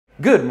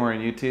Good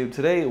morning, YouTube.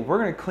 Today we're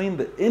going to clean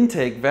the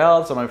intake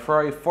valves on my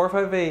Ferrari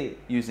 458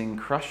 using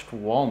crushed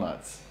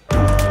walnuts. So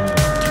are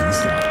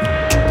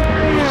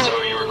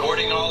you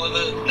recording all of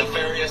the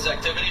nefarious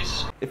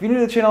activities? If you're new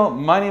to the channel,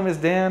 my name is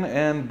Dan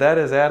and that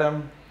is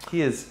Adam.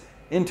 He is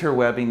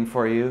interwebbing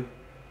for you.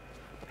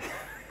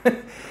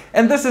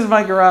 And this is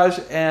my garage,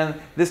 and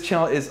this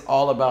channel is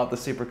all about the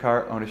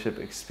supercar ownership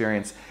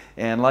experience.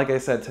 And like I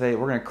said, today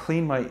we're going to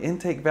clean my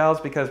intake valves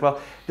because, well,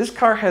 this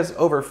car has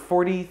over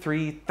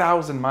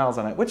 43,000 miles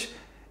on it, which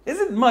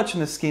isn't much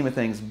in the scheme of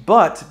things,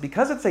 but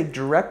because it's a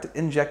direct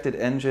injected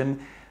engine,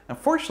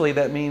 unfortunately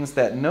that means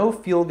that no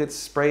fuel gets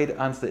sprayed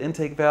onto the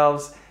intake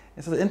valves,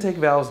 and so the intake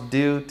valves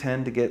do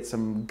tend to get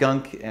some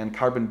gunk and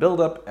carbon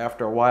buildup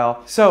after a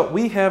while. So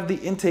we have the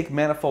intake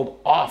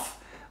manifold off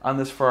on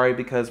this Ferrari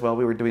because, well,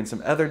 we were doing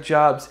some other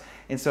jobs,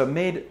 and so it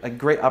made a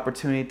great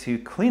opportunity to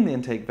clean the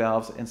intake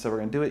valves, and so we're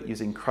going to do it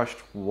using crushed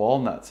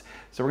walnuts.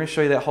 So we're going to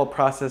show you that whole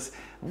process.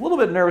 I'm a little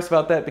bit nervous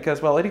about that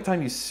because, well,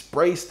 anytime you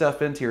spray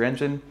stuff into your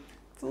engine,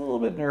 it's a little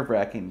bit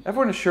nerve-wracking.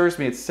 Everyone assures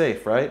me it's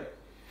safe, right?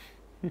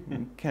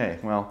 Okay,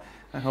 well,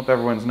 I hope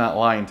everyone's not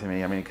lying to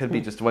me. I mean, it could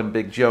be just one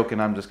big joke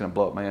and I'm just going to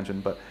blow up my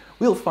engine, but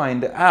we'll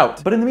find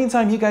out. But in the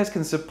meantime, you guys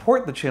can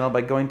support the channel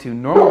by going to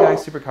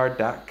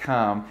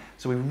normalguysupercar.com.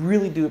 So we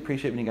really do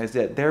appreciate when you guys do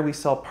that. There we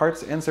sell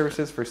parts and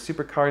services for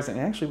supercars, and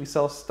actually we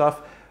sell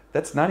stuff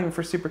that's not even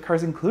for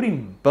supercars,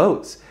 including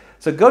boats.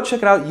 So go check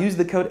it out. Use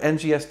the code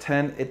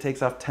NGS10. It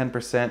takes off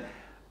 10%.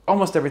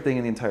 Almost everything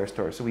in the entire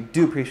store. So we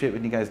do appreciate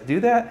when you guys do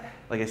that.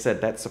 Like I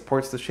said, that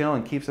supports the channel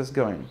and keeps us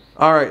going.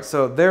 All right,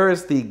 so there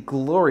is the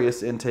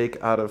glorious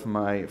intake out of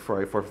my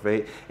Ferrari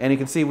 458. And you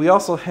can see we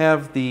also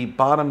have the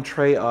bottom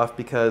tray off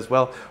because,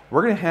 well,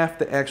 we're gonna have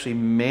to actually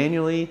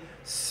manually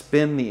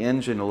spin the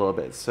engine a little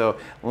bit. So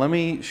let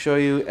me show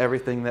you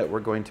everything that we're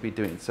going to be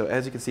doing. So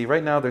as you can see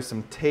right now, there's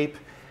some tape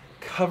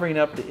covering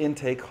up the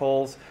intake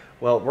holes.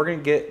 Well, we're gonna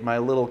get my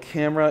little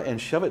camera and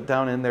shove it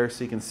down in there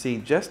so you can see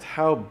just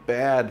how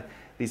bad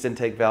these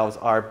intake valves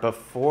are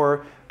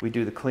before we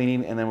do the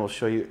cleaning, and then we'll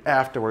show you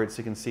afterwards so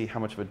you can see how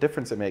much of a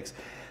difference it makes.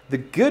 The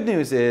good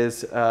news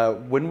is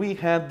when we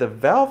had the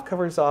valve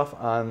covers off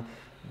on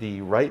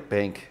the right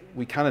bank,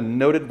 we kind of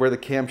noted where the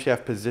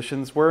camshaft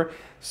positions were.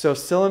 So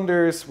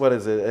cylinders, what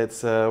is it?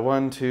 It's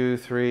 1, 2,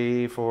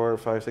 3, 4,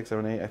 5, 6,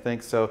 7, 8, I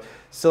think. So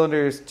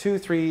cylinders 2,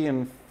 3,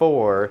 and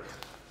 4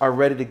 are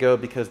ready to go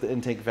because the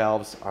intake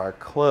valves are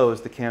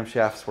closed. The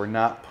camshafts were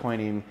not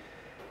pointing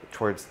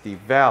towards the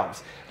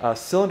valves.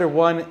 Cylinder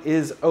 1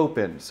 is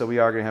open, so we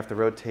are going to have to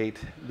rotate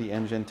the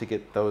engine to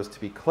get those to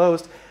be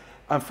closed.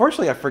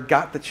 Unfortunately, I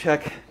forgot to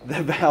check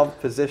the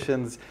valve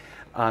positions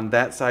on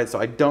that side, so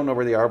I don't know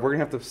where they are. We're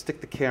going to have to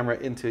stick the camera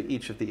into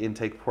each of the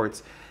intake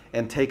ports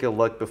and take a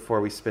look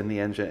before we spin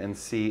the engine and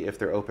see if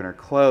they're open or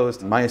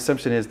closed. My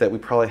assumption is that we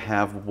probably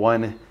have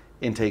one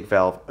intake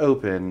valve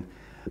open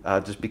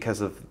just because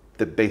of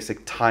the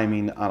basic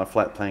timing on a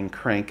flat plane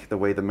crank, the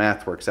way the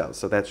math works out.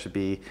 So that should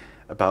be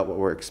about what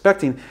we're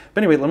expecting.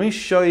 But anyway, let me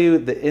show you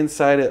the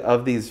inside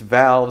of these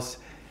valves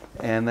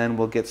and then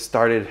we'll get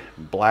started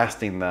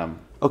blasting them.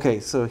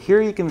 Okay, so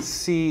here you can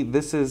see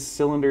this is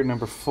cylinder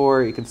number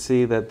 4. You can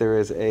see that there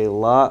is a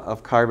lot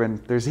of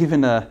carbon. There's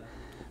even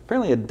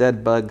apparently a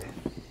dead bug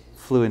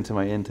flew into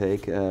my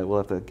intake. We'll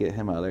have to get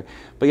him out of there.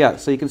 But yeah,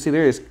 so you can see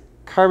there is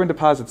carbon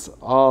deposits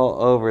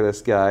all over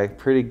this guy.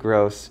 Pretty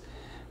gross.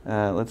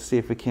 Let's see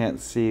if we can't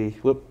see.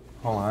 Whoop,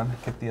 hold on,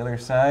 get the other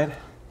side.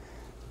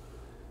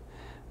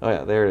 Oh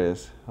yeah, there it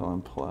is. Hold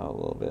on, pull out a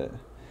little bit.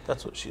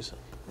 That's what she said.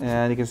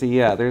 And you can see,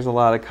 yeah, there's a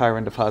lot of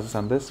carbon deposits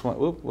on this one.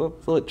 Whoop, whoop,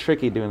 it's a little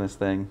tricky doing this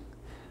thing.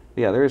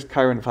 But yeah, there's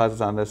carbon deposits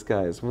on this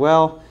guy as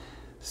well.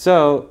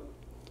 So,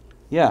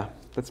 yeah,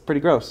 that's pretty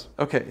gross.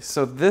 Okay,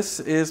 so this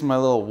is my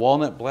little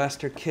walnut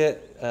blaster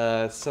kit.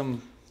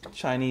 Some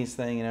Chinese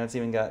thing, you know, it's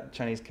even got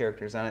Chinese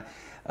characters on it.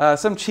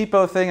 Some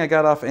cheapo thing I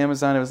got off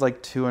Amazon. It was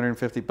like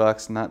 250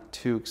 bucks, not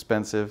too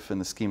expensive in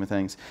the scheme of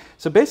things.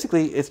 So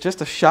basically, it's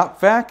just a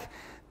shop vac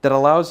that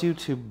allows you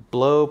to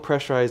blow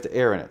pressurized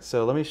air in it.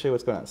 So let me show you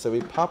what's going on. So we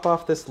pop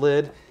off this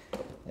lid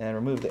and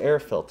remove the air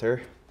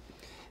filter.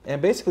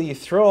 And basically you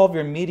throw all of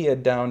your media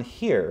down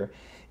here.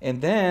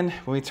 And then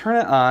when we turn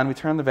it on, we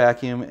turn on the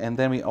vacuum, and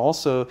then we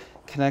also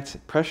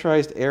connect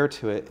pressurized air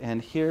to it.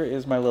 And here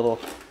is my little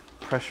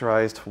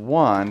pressurized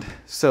wand.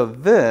 So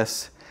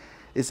this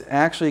is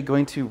actually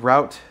going to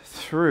route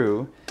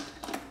through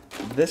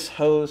this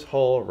hose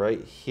hole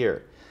right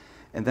here.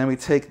 And then we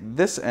take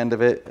this end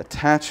of it,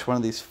 attach one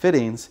of these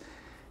fittings,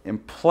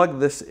 and plug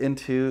this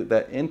into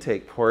that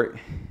intake port,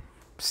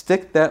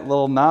 stick that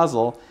little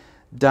nozzle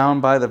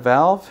down by the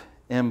valve,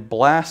 and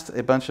blast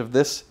a bunch of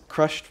this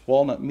crushed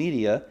walnut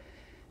media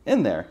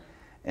in there.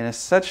 And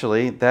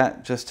essentially,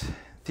 that just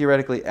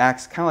theoretically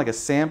acts kind of like a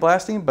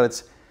sandblasting, but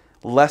it's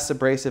less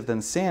abrasive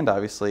than sand,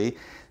 obviously.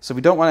 So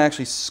we don't want to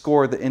actually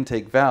score the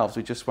intake valves.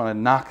 We just want to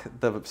knock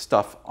the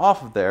stuff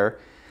off of there.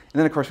 And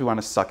then, of course, we want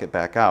to suck it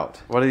back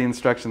out. What do the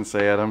instructions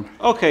say, Adam?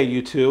 Okay,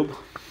 YouTube.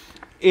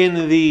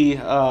 In the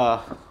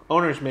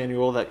owner's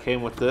manual that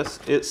came with this,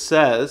 it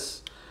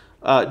says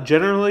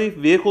Generally,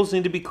 vehicles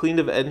need to be cleaned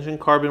of engine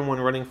carbon when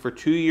running for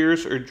 2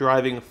 years or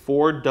driving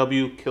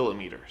 4W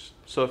kilometers.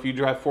 So if you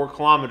drive 4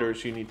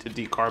 kilometers, you need to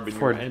decarbon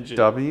your engine.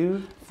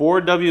 4W?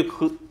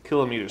 4W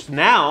kilometers.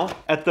 Now,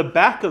 at the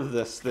back of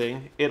this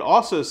thing, it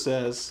also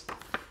says,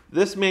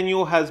 this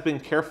manual has been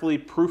carefully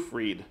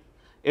proofread.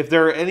 If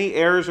there are any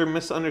errors or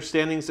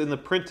misunderstandings in the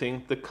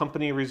printing, the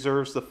company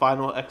reserves the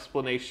final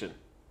explanation.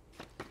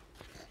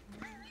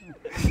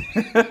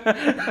 All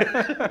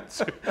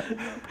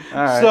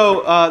right.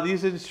 So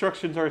these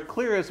instructions are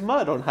clear as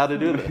mud on how to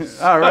do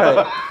this. All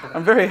right.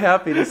 I'm very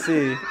happy to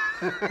see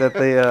that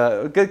they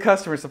good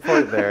customer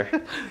support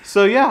there.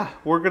 So yeah,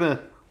 we're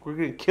gonna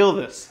kill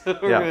this.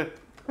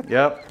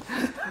 Yep.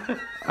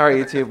 All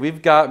right, YouTube.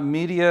 We've got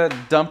media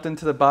dumped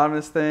into the bottom of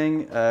this thing.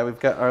 We've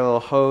got our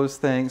little hose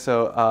thing,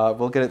 so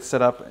we'll get it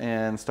set up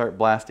and start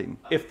blasting.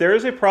 If there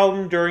is a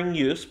problem during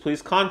use,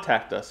 please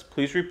contact us.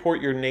 Please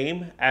report your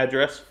name,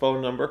 address,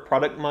 phone number,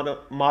 product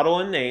model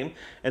and name,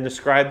 and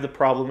describe the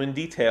problem in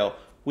detail.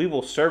 We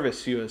will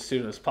service you as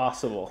soon as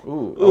possible.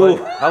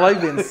 Ooh. I like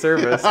being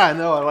serviced. I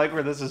know. I like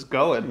where this is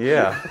going.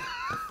 Yeah.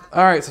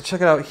 All right, so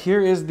check it out.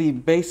 Here is the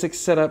basic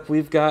setup.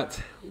 We've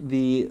got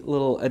the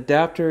little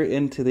adapter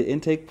into the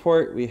intake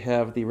port. We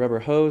have the rubber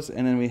hose,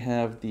 and then we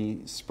have the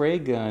spray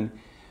gun,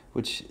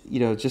 which, you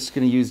know, just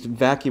going to use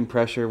vacuum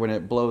pressure when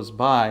it blows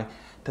by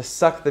to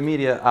suck the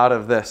media out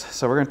of this.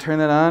 So we're going to turn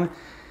that on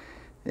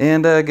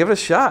and give it a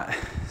shot.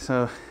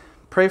 So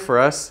pray for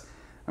us.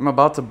 I'm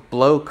about to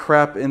blow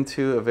crap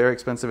into a very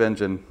expensive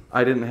engine.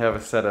 I didn't have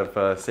a set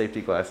of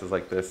safety glasses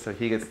like this, so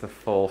he gets the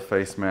full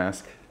face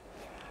mask.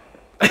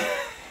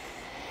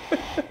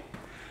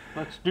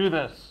 Let's do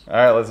this. All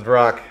right, let's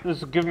rock. This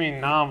will give me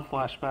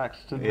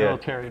flashbacks to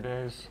military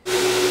days.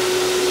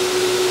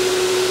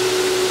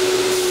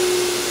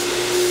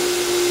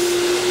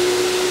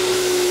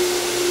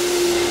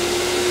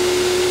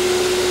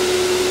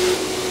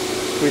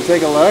 Can we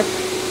take a look?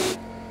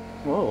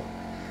 Whoa.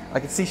 I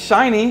can see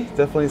shiny.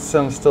 Definitely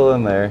some still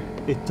in there.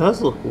 It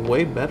does look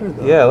way better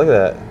though. Yeah, look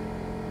at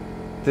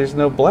that. There's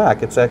no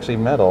black. It's actually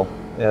metal.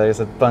 Yeah, there's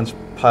a bunch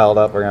piled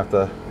up we're going to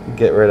have to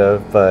get rid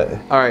of, but...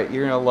 All right,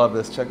 you're going to love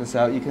this. Check this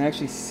out. You can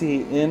actually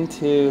see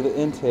into the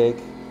intake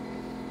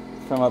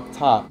from up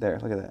top. There,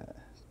 look at that.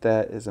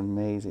 That is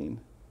amazing.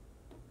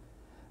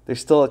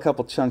 There's still a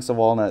couple chunks of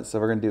walnut, so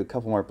we're going to do a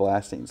couple more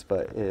blastings,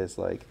 but it is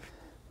like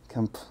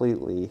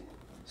completely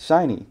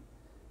shiny.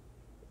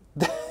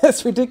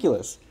 That's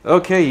ridiculous.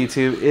 Okay,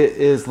 YouTube, it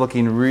is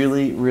looking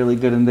really, really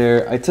good in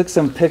there. I took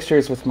some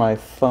pictures with my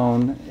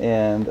phone,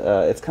 and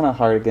it's kind of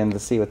hard again to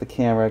see with the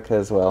camera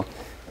because, well,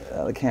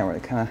 the camera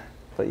kind of,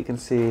 but you can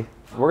see.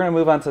 We're going to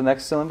move on to the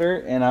next cylinder,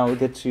 and I'll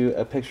get you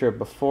a picture of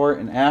before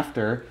and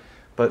after.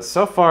 But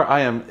so far, I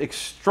am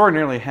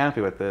extraordinarily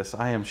happy with this.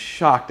 I am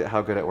shocked at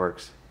how good it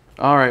works.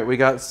 All right, we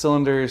got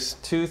cylinders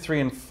 2, 3,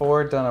 and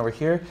 4 done over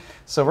here.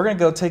 So we're going to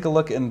go take a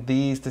look in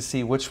these to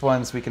see which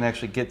ones we can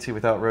actually get to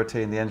without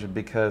rotating the engine,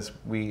 because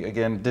we,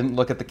 again, didn't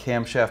look at the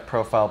camshaft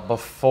profile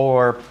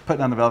before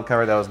putting on the valve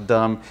cover. That was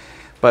dumb.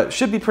 But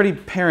should be pretty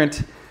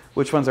apparent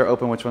which ones are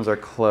open, which ones are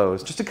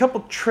closed. Just a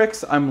couple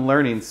tricks I'm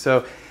learning.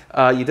 So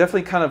you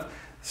definitely kind of,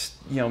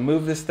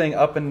 move this thing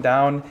up and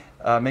down.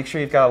 Make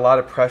sure you've got a lot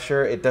of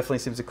pressure. It definitely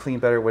seems to clean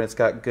better when it's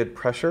got good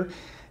pressure.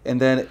 And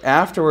then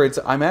afterwards,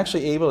 I'm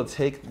actually able to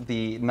take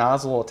the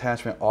nozzle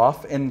attachment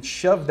off and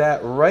shove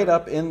that right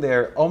up in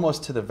there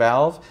almost to the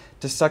valve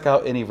to suck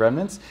out any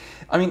remnants.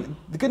 I mean,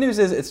 the good news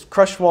is it's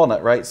crushed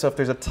walnut, right? So if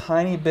there's a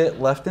tiny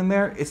bit left in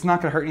there, it's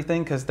not gonna hurt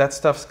anything because that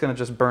stuff's gonna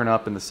just burn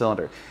up in the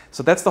cylinder.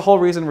 So that's the whole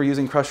reason we're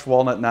using crushed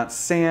walnut, not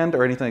sand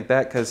or anything like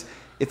that, because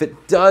if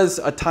it does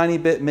a tiny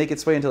bit make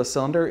its way into the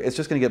cylinder, it's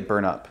just gonna get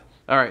burned up.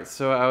 All right,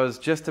 so I was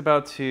just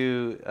about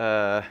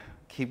to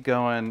keep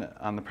going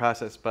on the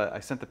process, but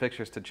I sent the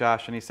pictures to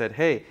Josh and he said,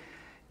 hey,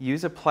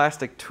 use a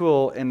plastic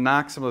tool and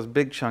knock some of those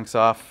big chunks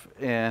off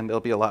and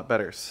it'll be a lot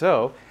better.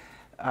 So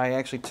I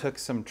actually took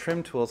some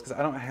trim tools because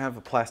I don't have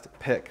a plastic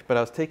pick, but I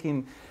was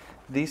taking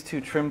these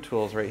 2 trim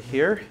tools right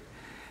here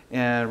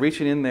and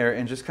reaching in there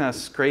and just kind of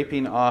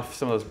scraping off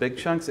some of those big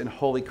chunks, and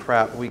holy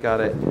crap, we got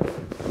it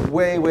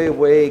way, way,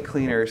 way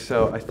cleaner.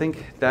 So I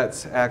think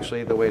that's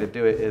actually the way to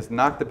do it, is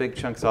knock the big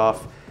chunks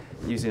off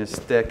using a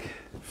stick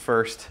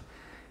first.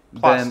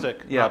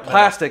 Plastic. Then, yeah,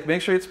 plastic.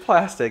 Make sure it's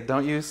plastic.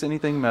 Don't use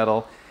anything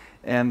metal.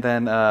 And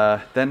then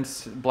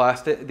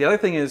blast it. The other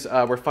thing is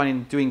we're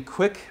finding doing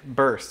quick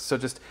bursts. So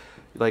just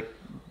like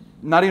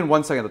not even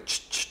 1 second,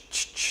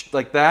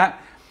 like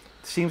that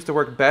seems to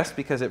work best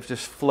because it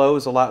just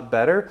flows a lot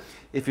better.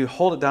 If you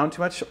hold it down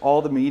too much,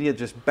 all the media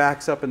just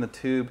backs up in the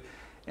tube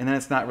and then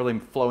it's not really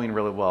flowing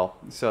really well.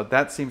 So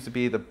that seems to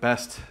be the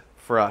best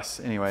for us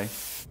anyway.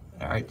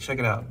 All right, check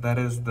it out. That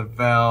is the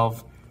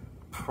valve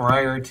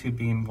prior to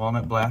being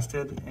walnut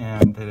blasted,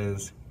 and it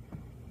is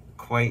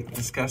quite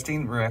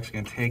disgusting. We're actually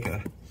going to take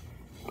a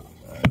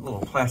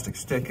little plastic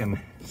stick and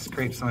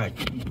scrape some of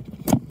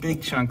that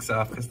big chunks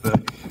off, because the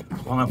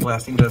walnut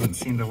blasting doesn't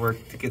seem to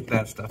work to get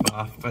that stuff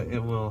off, but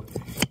it will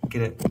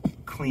get it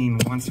clean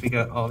once we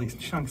got all these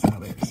chunks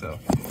out of there. So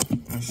I'm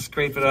going to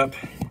scrape it up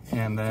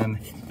and then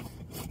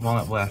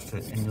Walnut blast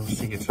it and you'll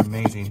see it's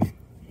amazing.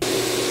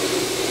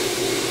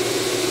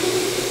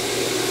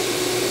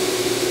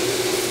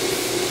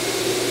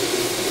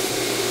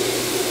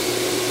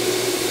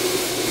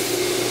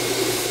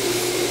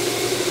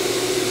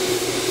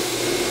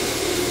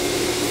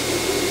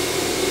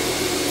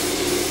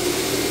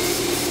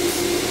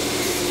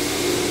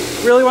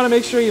 Really want to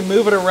make sure you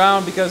move it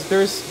around because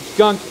there's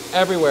gunk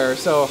everywhere.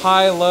 So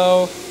high,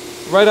 low,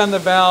 right on the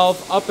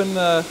valve, up in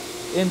the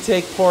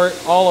intake port,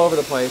 all over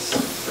the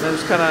place. And then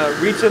just kind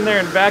of reach in there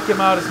and vacuum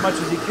out as much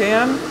as you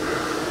can.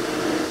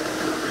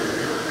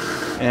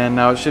 And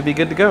now it should be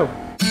good to go.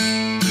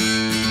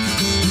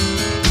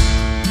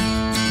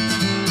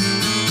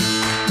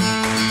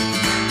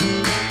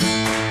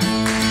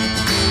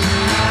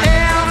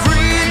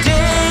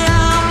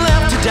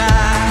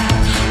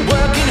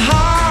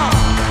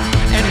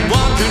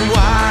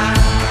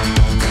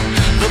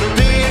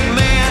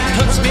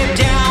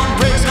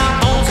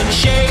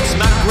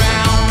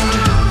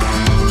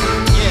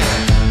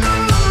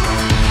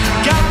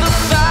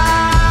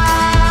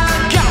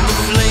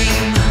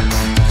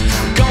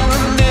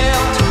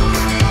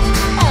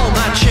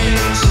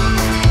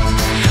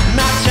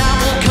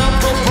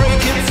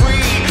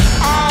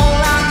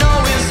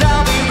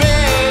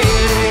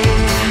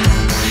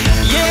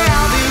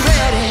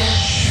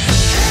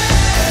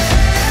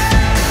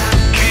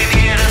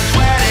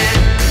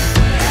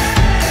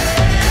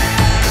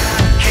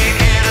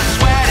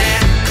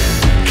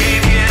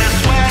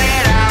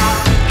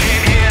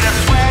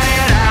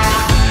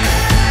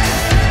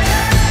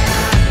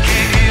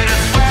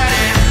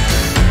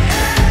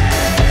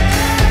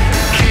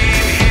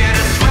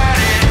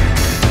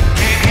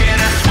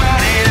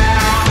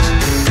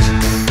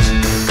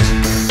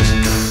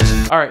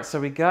 All right,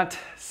 so we got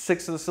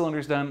 6 of the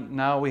cylinders done.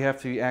 Now we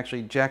have to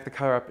actually jack the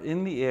car up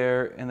in the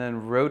air and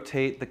then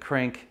rotate the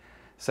crank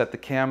so that the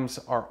cams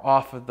are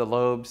off of the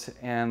lobes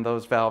and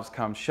those valves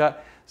come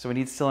shut. So we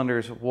need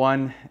cylinders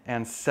 1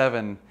 and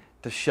 7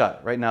 to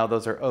shut. Right now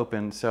those are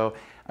open, so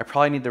I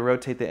probably need to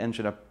rotate the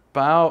engine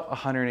about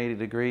 180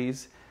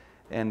 degrees,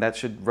 and that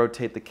should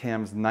rotate the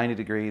cams 90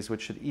 degrees,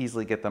 which should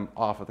easily get them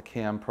off of the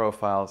cam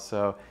profile.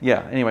 So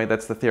yeah, anyway,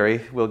 that's the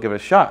theory. We'll give it a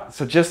shot.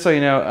 So just so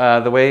you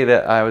know, the way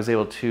that I was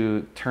able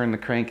to turn the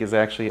crank is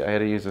actually I had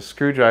to use a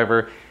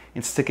screwdriver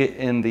and stick it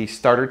in the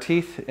starter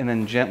teeth and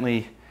then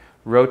gently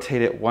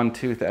rotate it one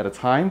tooth at a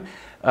time.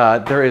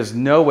 There is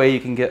no way you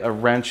can get a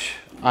wrench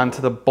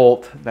onto the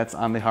bolt that's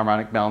on the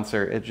harmonic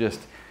balancer.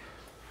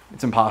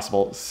 It's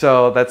impossible.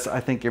 So that's,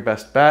 I think, your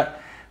best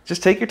bet.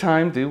 Just take your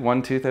time, do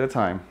one tooth at a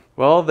time.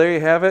 Well, there you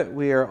have it.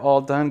 We are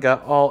all done,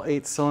 got all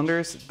 8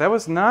 cylinders. That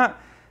was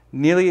not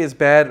nearly as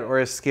bad or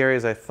as scary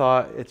as I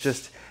thought. It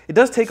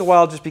does take a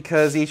while just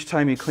because each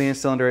time you clean a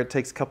cylinder, it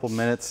takes a couple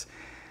minutes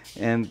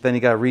and then you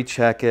gotta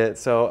recheck it.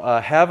 So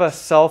have a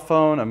cell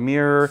phone, a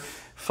mirror,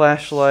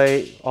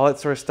 flashlight, all that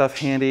sort of stuff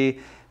handy.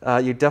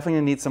 You're definitely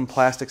gonna need some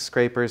plastic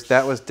scrapers.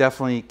 That was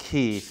definitely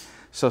key.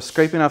 So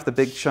scraping off the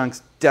big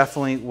chunks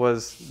definitely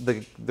was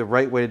the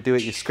right way to do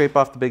it. You scrape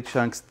off the big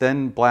chunks,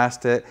 then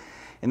blast it.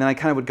 And then I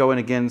kind of would go in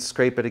again,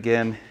 scrape it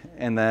again,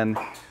 and then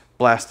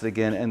blast it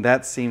again. And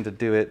that seemed to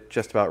do it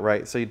just about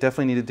right. So you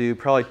definitely need to do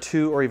probably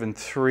 2 or even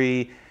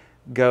 3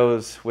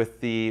 goes with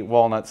the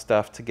walnut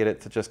stuff to get it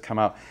to just come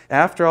out.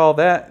 After all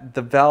that,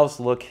 the valves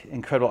look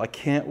incredible. I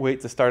can't wait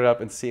to start it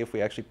up and see if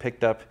we actually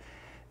picked up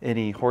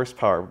any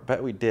horsepower.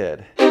 Bet we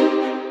did.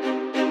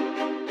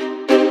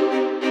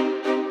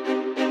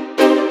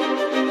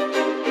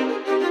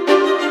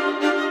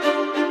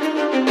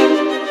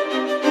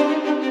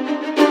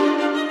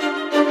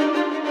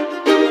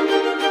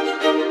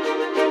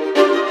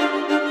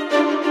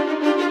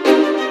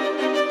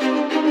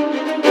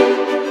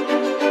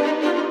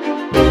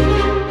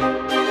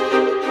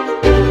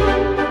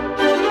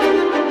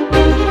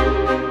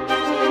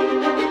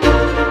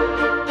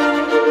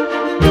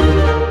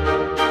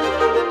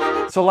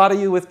 So a lot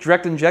of you with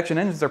direct injection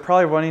engines are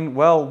probably wondering,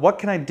 well, what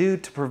can I do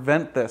to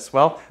prevent this?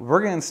 Well, we're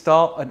going to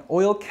install an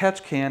oil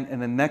catch can in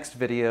the next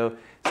video.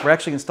 So we're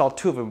actually going to install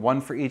 2 of them,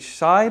 1 for each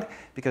side,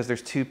 because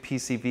there's 2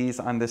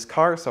 PCVs on this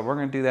car. So we're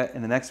going to do that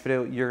in the next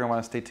video. You're going to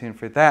want to stay tuned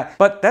for that.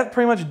 But that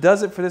pretty much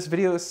does it for this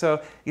video. So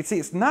you can see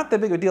it's not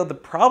that big of a deal. The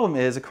problem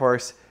is, of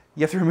course,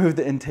 you have to remove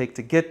the intake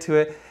to get to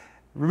it.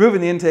 Removing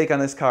the intake on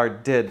this car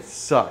did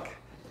suck.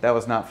 That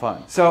was not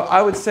fun. So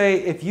I would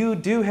say if you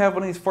do have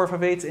one of these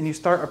 458s and you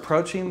start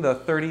approaching the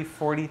 30,000,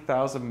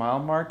 40,000 mile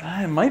mark,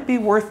 it might be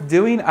worth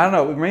doing. I don't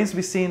know, it remains to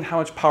be seen how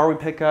much power we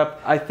pick up.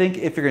 I think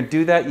if you're gonna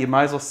do that, you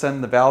might as well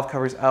send the valve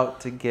covers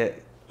out to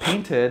get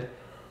painted,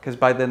 because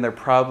by then they're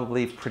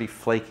probably pretty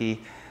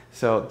flaky.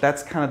 So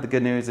that's kind of the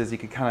good news, is you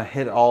can kind of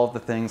hit all of the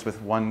things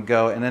with one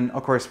go, and then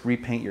of course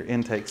repaint your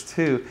intakes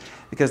too,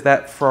 because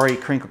that Ferrari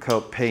crinkle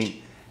coat paint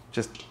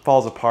just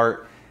falls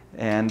apart.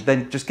 And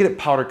then just get it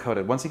powder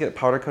coated. Once you get it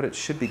powder coated, it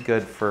should be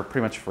good for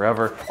pretty much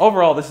forever.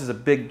 Overall, this is a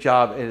big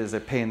job. It is a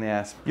pain in the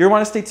ass. You're gonna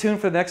want to stay tuned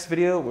for the next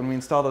video when we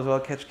install those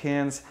oil catch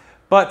cans.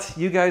 But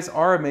you guys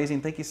are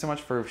amazing. Thank you so much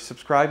for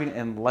subscribing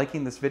and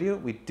liking this video.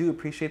 We do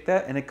appreciate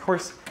that. And of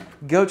course,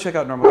 go check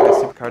out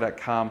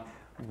normalguysupercar.com.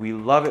 We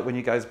love it when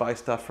you guys buy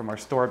stuff from our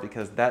store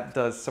because that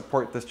does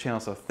support this channel.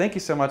 So thank you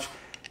so much.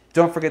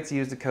 Don't forget to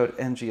use the code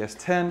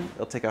NGS10.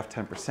 It'll take off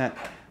 10%.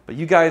 But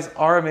you guys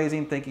are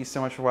amazing. Thank you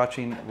so much for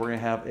watching. We're going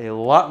to have a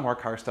lot more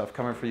car stuff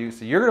coming for you.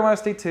 So you're going to want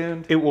to stay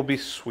tuned. It will be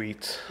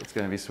sweet. It's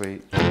going to be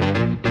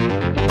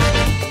sweet.